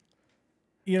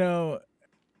 You know,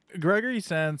 Gregory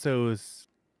Santos,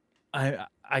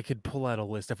 I could pull out a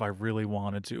list if I really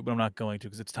wanted to, but I'm not going to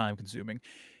because it's time consuming.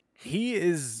 He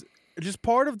is just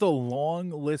part of the long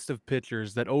list of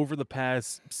pitchers that over the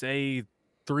past, say,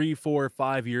 3, 4,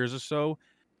 5 years or so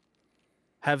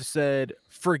have said,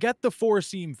 forget the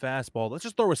four-seam fastball. Let's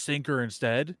just throw a sinker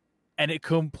instead. And it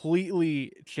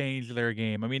completely changed their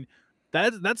game. I mean,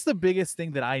 that's the biggest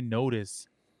thing that I notice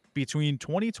between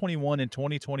 2021 and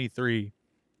 2023.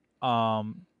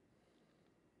 Well,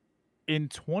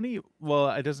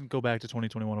 it doesn't go back to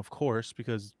 2021, of course,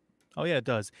 because, oh yeah, it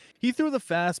does. He threw the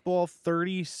fastball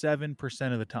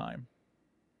 37% of the time.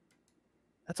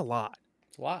 That's a lot.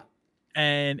 It's a lot.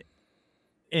 And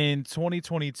in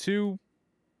 2022,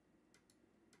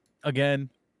 again,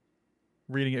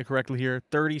 reading it correctly here,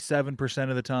 37%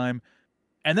 of the time.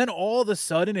 And then all of a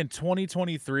sudden in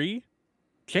 2023,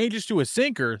 changes to a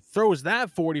sinker, throws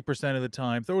that 40% of the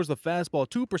time, throws the fastball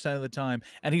 2% of the time,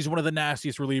 and he's one of the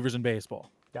nastiest relievers in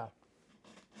baseball. Yeah.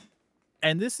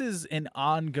 And this is an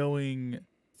ongoing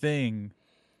thing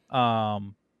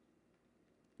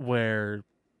where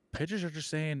pitchers are just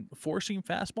saying, four-seam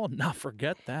fastball? Nah,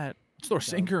 forget that. Let's throw a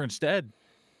sinker instead.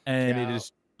 And it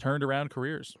has turned around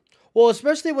careers. Well,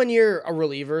 especially when you're a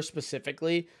reliever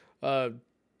specifically,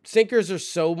 sinkers are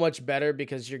so much better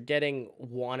because you're getting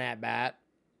one at-bat.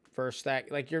 First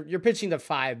that, like you're pitching to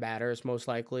 5 batters most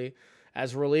likely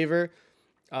as a reliever,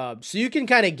 so you can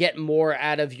kind of get more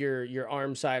out of your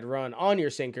arm side run on your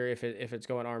sinker if it's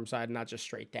going arm side and not just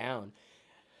straight down,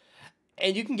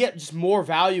 and you can get just more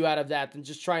value out of that than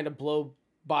just trying to blow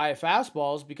by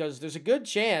fastballs, because there's a good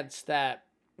chance that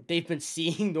they've been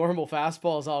seeing normal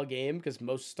fastballs all game because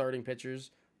most starting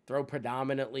pitchers throw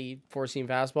predominantly four-seam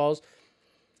fastballs.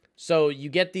 So you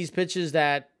get these pitches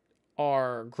that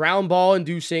are ground ball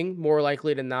inducing more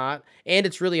likely than not, and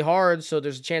it's really hard, so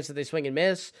there's a chance that they swing and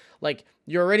miss. Like,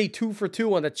 you're already 2 for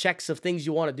 2 on the checks of things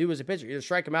you want to do as a pitcher. Either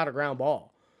strike them out or ground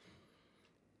ball.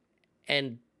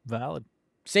 And valid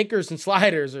sinkers and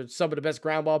sliders are some of the best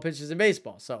ground ball pitches in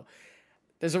baseball. So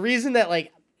there's a reason that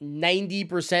like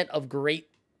 90% of great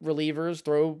relievers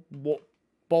throw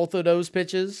both of those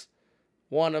pitches.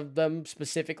 One of them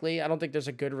specifically. I don't think there's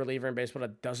a good reliever in baseball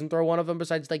that doesn't throw one of them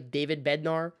besides like David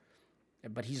Bednar.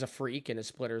 But he's a freak and his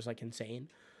splitter is like insane.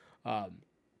 But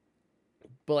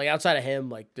like outside of him,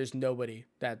 like there's nobody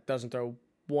that doesn't throw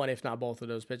one, if not both of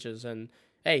those pitches. And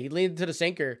hey, he leaned into the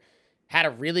sinker, had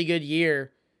a really good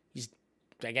year. He's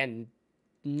again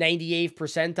 98th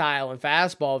percentile in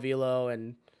fastball velo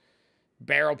and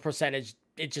barrel percentage.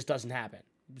 It just doesn't happen.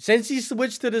 Since he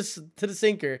switched to the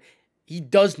sinker, he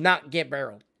does not get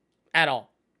barreled at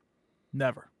all.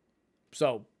 Never.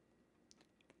 So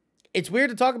it's weird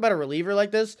to talk about a reliever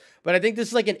like this, but I think this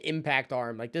is like an impact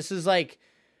arm. Like this is like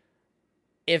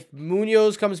if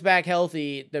Munoz comes back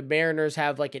healthy, the Mariners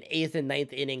have like an 8th and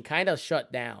 9th inning kind of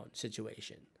shut down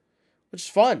situation, which is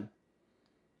fun.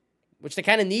 Which they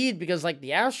kind of need because like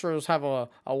the Astros have a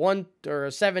 1 or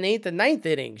a 7, 8th, and 9th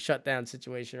inning shutdown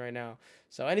situation right now.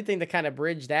 So anything to kind of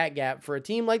bridge that gap for a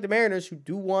team like the Mariners who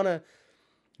do want to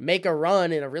make a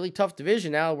run in a really tough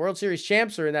division now. World Series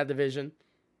champs are in that division.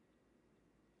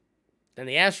 And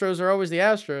the Astros are always the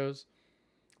Astros.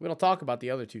 We don't talk about the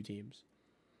other two teams.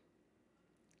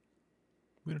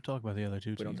 We don't talk about the other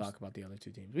two teams. We don't talk about the other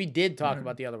two teams. We did talk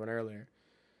about the other one earlier.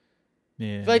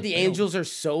 Yeah, I feel like the Angels are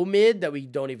so mid that we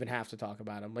don't even have to talk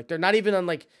about them. Like they're not even on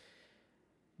like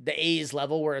the A's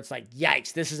level where it's like,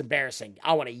 yikes, this is embarrassing.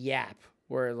 I want to yap.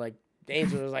 Where like the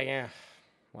Angels are like,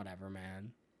 whatever,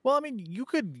 man. Well, I mean, you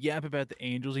could yap about the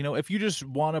Angels, you know, if you just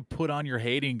want to put on your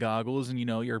hating goggles and, you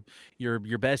know, your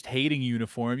best hating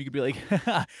uniform, you could be like,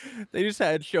 they just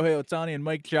had Shohei Ohtani and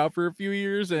Mike Trout for a few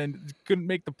years and couldn't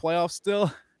make the playoffs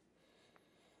still.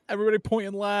 Everybody point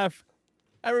and laugh.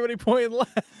 Everybody point and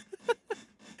laugh.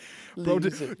 Bro,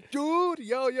 dude,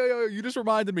 yo, you just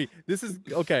reminded me. This is,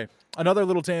 okay, another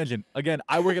little tangent. Again,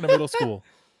 I work at a middle school.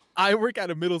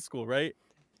 Right?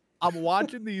 I'm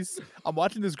watching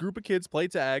this group of kids play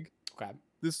tag. Okay.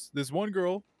 This one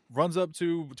girl runs up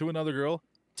to another girl,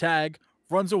 tag,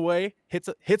 runs away, hits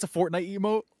a Fortnite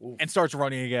emote, and starts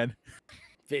running again.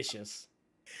 Vicious.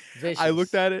 I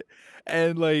looked at it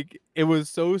and like it was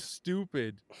so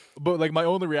stupid. But like my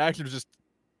only reaction was just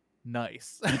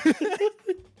nice.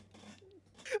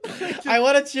 I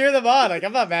want to cheer them on. Like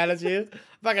I'm not mad at you. I'm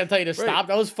not gonna tell you to stop.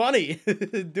 That was funny.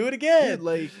 Do it again.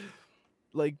 Yeah,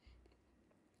 like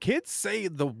kids say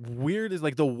the weirdest,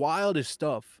 like the wildest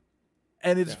stuff.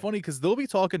 And it's funny because they'll be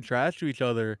talking trash to each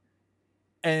other.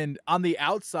 And on the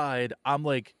outside, I'm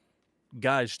like,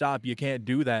 guys, stop. You can't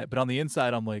do that. But on the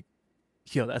inside, I'm like,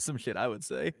 yo, that's some shit I would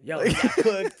say. Yo, like, you got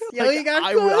cooked. Yo, like, you got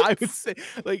I cooked. would say,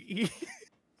 like,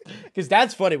 because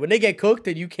that's funny. When they get cooked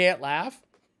and you can't laugh,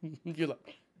 you're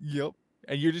like, yep.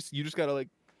 And you just gotta like,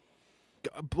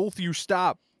 both of you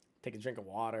stop. Take a drink of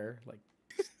water, like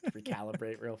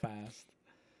recalibrate real fast.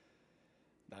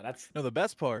 No, the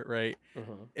best part, right?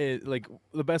 Like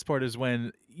the best part is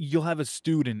when you'll have a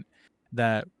student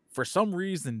that for some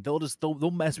reason they'll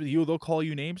mess with you, they'll call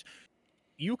you names.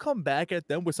 You come back at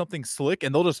them with something slick,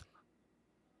 and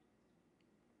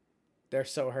they're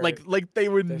so hurt. Like they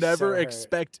would never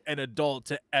expect an adult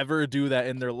to ever do that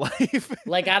in their life.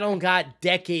 Like I don't got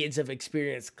decades of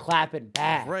experience clapping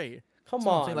back. Right. Come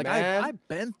on, like man. I've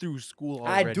been through school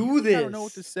already. I do this. I don't know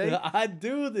what to say. I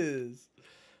do this.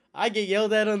 I get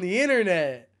yelled at on the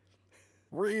internet.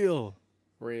 Real.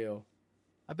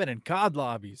 I've been in COD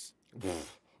lobbies.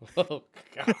 Oh,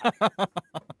 God.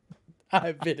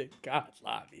 I've been in COD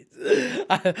lobbies.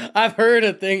 I've heard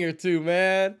a thing or two,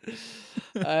 man.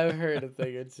 I've heard a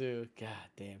thing or two. God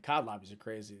damn. COD lobbies are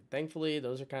crazy. Thankfully,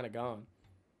 those are kind of gone.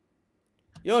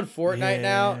 You know, in Fortnite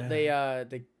now,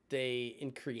 they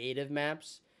in creative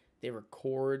maps, they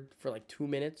record for like 2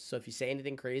 minutes. So if you say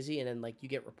anything crazy and then like you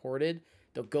get reported,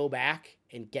 they'll go back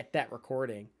and get that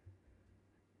recording.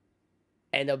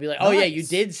 And they'll be like, oh, yeah, you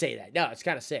did say that. No, it's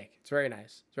kind of sick. It's very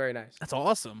nice. That's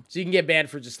awesome. So you can get banned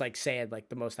for just like saying like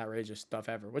the most outrageous stuff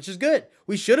ever, which is good.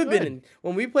 We should have been. And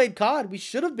when we played COD, we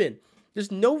should have been.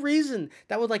 There's no reason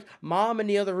that was like mom in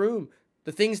the other room.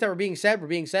 The things that were being said were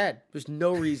being said. There's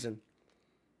no reason.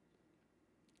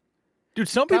 Dude,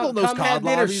 some people in those COD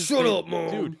lobbies. Shut up,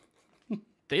 mom. Dude,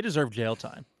 they deserve jail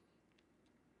time.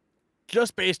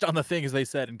 Just based on the things they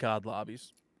said in COD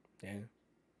lobbies. Yeah.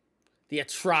 The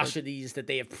atrocities that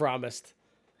they have promised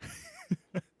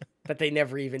that they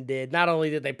never even did. Not only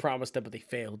did they promise them, but they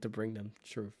failed to bring them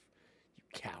true.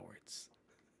 You cowards.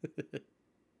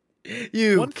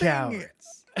 You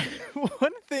cowards.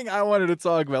 One thing I wanted to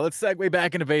talk about. Let's segue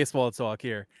back into baseball talk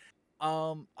here.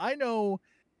 I know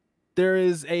there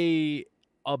is a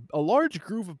large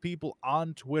group of people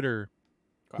on Twitter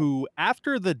who,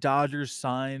 after the Dodgers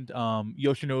signed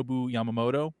Yoshinobu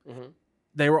Yamamoto,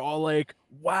 they were all like,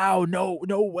 wow, no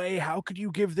way. How could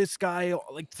you give this guy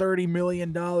like $30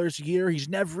 million a year? He's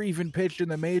never even pitched in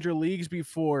the major leagues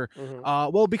before.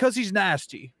 Well, because he's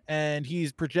nasty and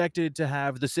he's projected to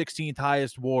have the 16th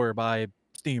highest WAR by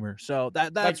Steamer. So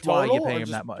that's like why you pay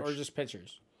him that much. Or just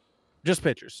pitchers? Just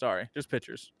pitchers. Sorry. Just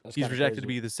pitchers. He's projected to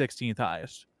be the 16th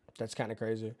highest. That's kind of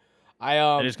crazy.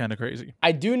 It is kind of crazy.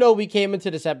 I do know we came into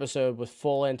this episode with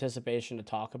full anticipation to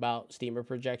talk about Steamer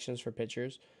projections for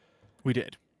pitchers. We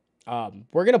did.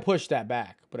 We're going to push that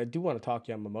back, but I do want to talk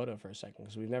Yamamoto for a second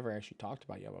because we've never actually talked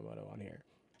about Yamamoto on here.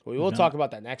 We will talk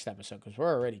about that next episode because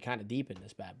we're already kind of deep in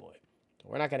this bad boy.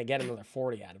 We're not going to get another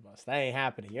 40 out of us. That ain't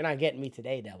happening. You're not getting me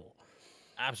today, Devil.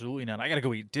 Absolutely not. I got to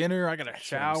go eat dinner. I got to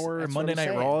shower. Monday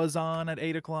Night Raw is on at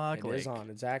 8 o'clock. It is on,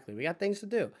 exactly. We got things to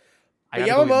do. But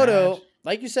Yamamoto,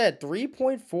 like you said,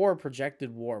 3.4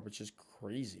 projected WAR, which is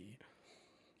crazy.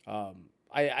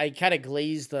 I kind of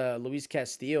glazed Luis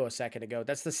Castillo a second ago.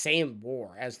 That's the same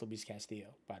WAR as Luis Castillo,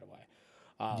 by the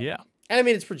way. Yeah. And I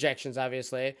mean, it's projections,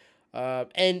 obviously.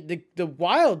 And the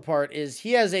wild part is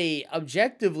he has a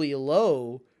objectively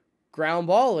low ground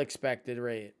ball expected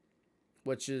rate,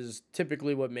 which is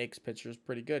typically what makes pitchers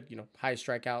pretty good. You know, high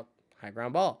strikeout, high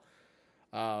ground ball.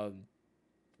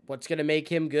 What's going to make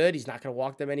him good? He's not going to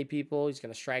walk that many people. He's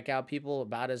going to strike out people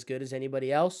about as good as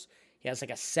anybody else. He has like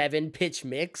a 7-pitch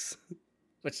mix,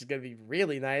 which is going to be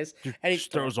really nice. And he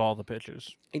throws all the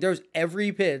pitches. He throws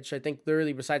every pitch, I think,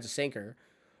 literally besides a sinker.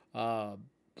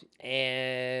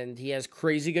 And he has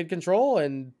crazy good control,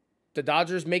 and the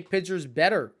Dodgers make pitchers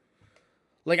better.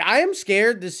 Like, I am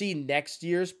scared to see next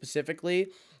year specifically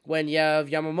when you have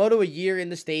Yamamoto a year in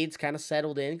the States kind of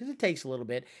settled in, because it takes a little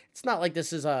bit. It's not like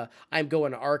this is I'm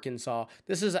going to Arkansas.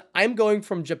 This is I'm going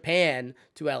from Japan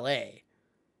to L.A.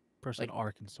 Person like,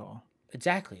 Arkansas.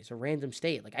 Exactly. It's a random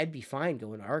state. Like, I'd be fine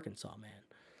going to Arkansas, man.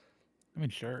 I mean,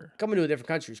 sure. Coming to a different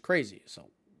country is crazy. So,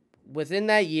 within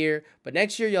that year, but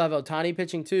next year you'll have Ohtani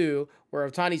pitching too, where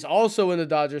Ohtani's also in the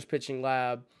Dodgers pitching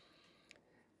lab.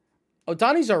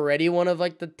 Ohtani's already one of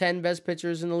like the 10 best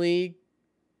pitchers in the league.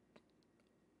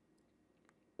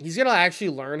 He's going to actually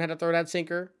learn how to throw that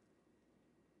sinker.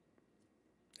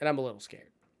 And I'm a little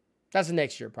scared. That's a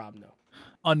next year problem, though.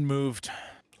 Unmoved.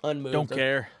 Don't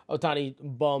care. Ohtani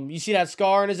bum. You see that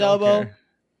scar on his elbow? Care.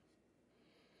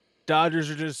 Dodgers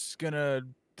are just going to,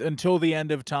 until the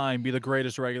end of time, be the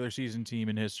greatest regular season team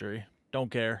in history.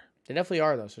 Don't care. They definitely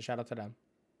are, though, so shout out to them.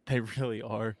 They really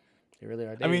are. They really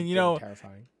are. I mean, you know,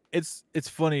 terrifying. It's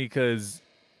funny because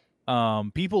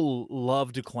people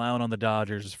love to clown on the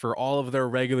Dodgers for all of their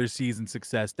regular season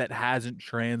success that hasn't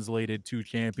translated to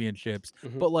championships.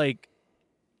 But, like,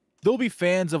 there'll be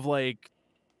fans of, like,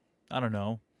 I don't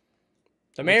know.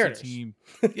 The Mariners. Yeah,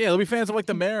 there'll be fans of, like,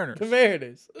 the Mariners. The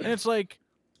Mariners. And it's like,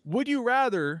 would you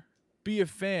rather be a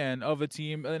fan of a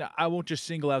team, and I won't just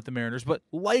single out the Mariners, but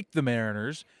like the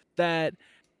Mariners, that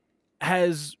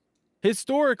has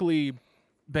historically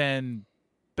been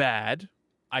bad,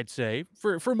 I'd say.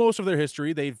 For most of their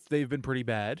history, they've been pretty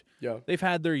bad. Yeah. They've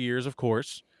had their years, of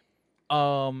course.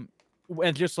 And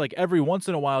just like every once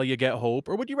in a while you get hope.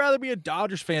 Or would you rather be a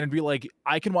Dodgers fan and be like,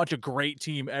 I can watch a great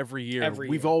team every year.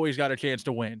 We've always got a chance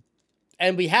to win.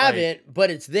 And we haven't,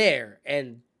 but it's there.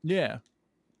 And yeah.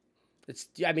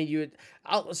 I mean,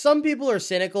 some people are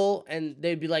cynical and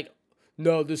they'd be like,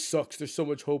 no, this sucks. There's so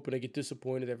much hope and I get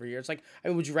disappointed every year. It's like, I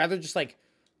mean, would you rather just like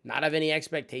not have any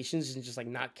expectations and just like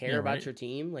not care about your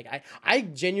team? Like I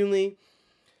genuinely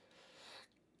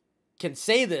can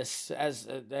say this as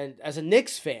a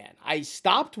Knicks fan. I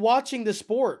stopped watching the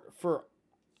sport for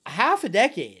half a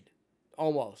decade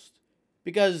almost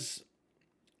because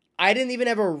I didn't even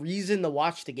have a reason to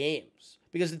watch the games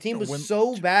because the team was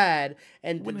so bad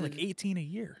and winning like 18 a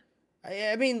year.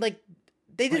 I mean, like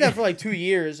they did that for like 2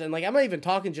 years, and like I'm not even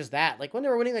talking just that. Like when they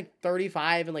were winning like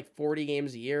 35 and like 40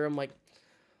 games a year, I'm like,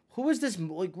 who is this?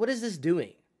 Like, what is this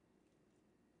doing?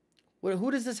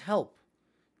 Who does this help?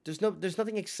 There's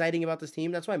nothing exciting about this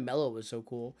team. That's why Melo was so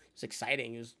cool. It's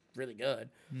exciting. It was really good.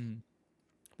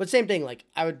 But same thing. Like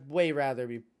I would way rather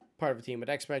be part of a team with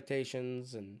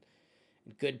expectations and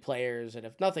good players, and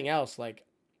if nothing else, like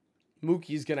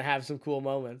Mookie's gonna have some cool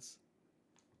moments.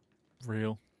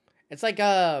 Real. It's like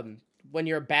when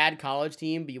you're a bad college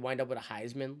team, but you wind up with a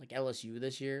Heisman, like LSU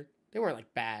this year. They weren't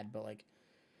like bad, but like,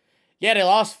 yeah, they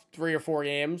lost 3 or 4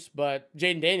 games, but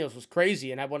Jaden Daniels was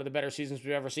crazy and had one of the better seasons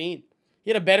we've ever seen. He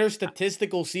had a better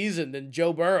statistical season than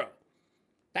Joe Burrow.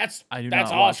 I do that's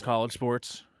not awesome. watch college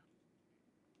sports.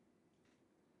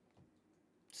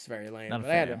 It's very lame, Not a but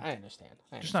fan. I understand.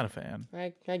 Just not a fan.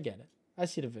 I get it. I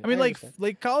see the video. I mean, understand.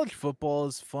 like college football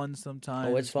is fun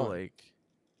sometimes. Oh, it's fun.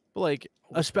 But like,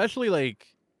 especially like,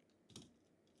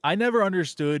 I never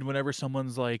understood whenever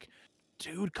someone's like,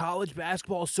 dude, college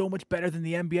basketball is so much better than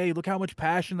the NBA. Look how much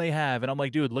passion they have. And I'm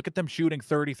like, dude, look at them shooting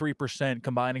 33%,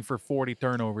 combining for 40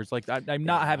 turnovers. Like, I'm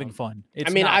not having fun.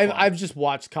 I mean, I've just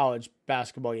watched college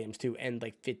basketball games too, end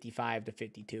like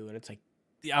 55-52, and it's like,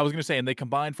 yeah, I was gonna say, and they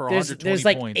combined for 120 there's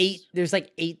like points. There's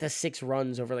like 8 to 6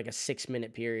 runs over like a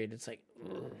 6-minute period. It's like,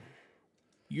 ugh.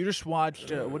 You just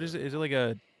watched what is it? Is it like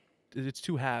a? It's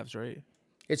 2 halves, right?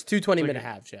 It's 2 20-minute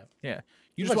halves, yeah. Yeah.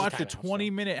 You just watched a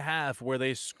 20-minute half where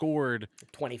they scored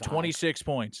 26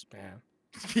 points. Yeah.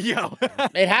 Yo.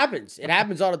 It happens. It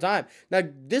happens all the time. Now,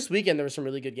 this weekend, there were some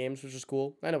really good games, which was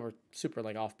cool. I know we're super,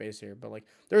 like, off base here, but, like,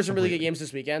 there were some really good games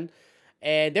this weekend.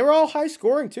 And they were all high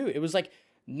scoring, too. It was, like,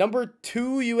 number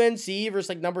 2 UNC versus,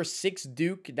 like, number 6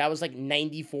 Duke. That was, like,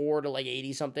 94 to, like,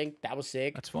 80-something. That was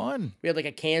sick. That's fun. We had, like,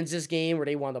 a Kansas game where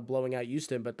they wound up blowing out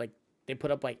Houston, but, like, they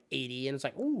put up, like, 80. And it's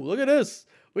like, ooh, look at this.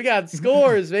 We got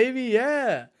scores, baby.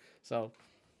 Yeah. So,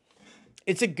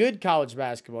 it's a good college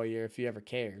basketball year if you ever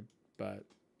cared. But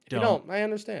if you don't, I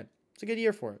understand. It's a good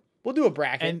year for it. We'll do a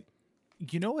bracket. And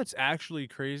you know what's actually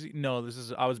crazy? No,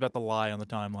 I was about to lie on the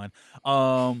timeline.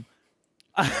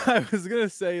 I was going to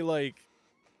say, like,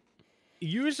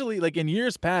 usually, like, in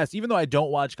years past, even though I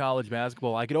don't watch college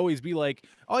basketball, I could always be like,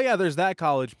 oh, yeah, there's that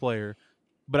college player.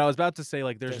 But I was about to say,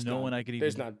 like, there's no one I could even...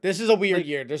 There's none. This is a weird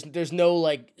year. There's no,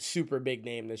 like, super big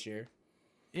name this year.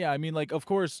 Yeah, I mean, like, of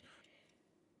course,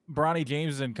 Bronny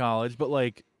James is in college, but,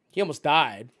 like... He almost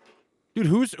died. Dude,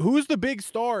 who's the big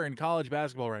star in college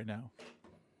basketball right now?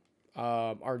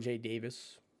 R.J.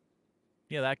 Davis.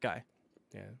 Yeah, that guy.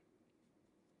 Yeah.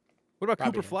 What about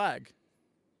Probably Cooper Flagg?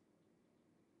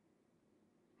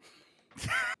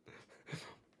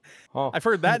 I've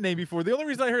heard that name before. The only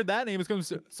reason I heard that name is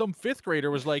because some 5th grader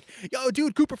was like, "Yo,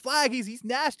 dude, Cooper Flagg, he's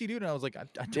nasty, dude." And I was like, "I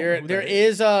don't know who there that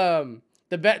is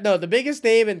the biggest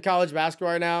name in college basketball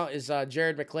right now is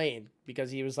Jared McClain,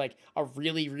 because he was like a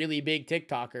really, really big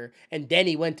TikToker, and then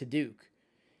he went to Duke,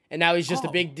 and now he's just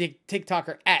a big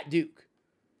TikToker at Duke.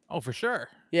 Oh, for sure.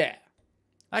 Yeah.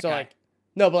 That so guy. like,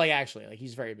 no, but like actually, like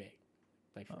he's very big.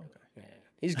 Like, yeah,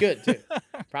 he's good too.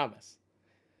 I promise.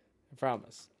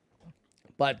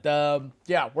 But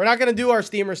yeah, we're not gonna do our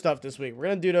steamer stuff this week. We're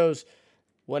gonna do those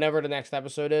whenever the next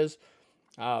episode is.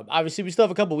 Obviously, we still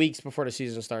have a couple weeks before the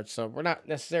season starts, so we're not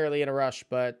necessarily in a rush.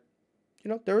 But you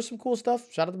know, there was some cool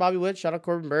stuff. Shout out to Bobby Witt. Shout out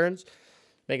Corbin Burnes,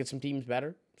 making some teams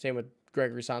better. Same with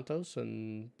Gregory Santos,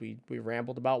 and we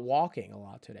rambled about walking a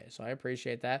lot today, so I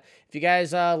appreciate that. If you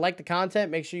guys like the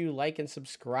content, make sure you like and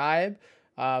subscribe.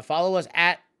 Follow us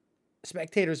at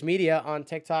Spectators Media on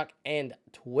TikTok and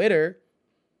Twitter.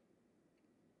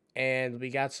 And we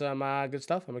got some good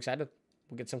stuff. I'm excited.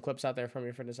 We'll get some clips out there from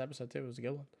you for this episode, too. It was a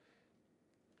good one.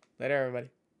 Later, everybody.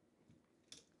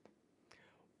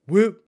 Whoop.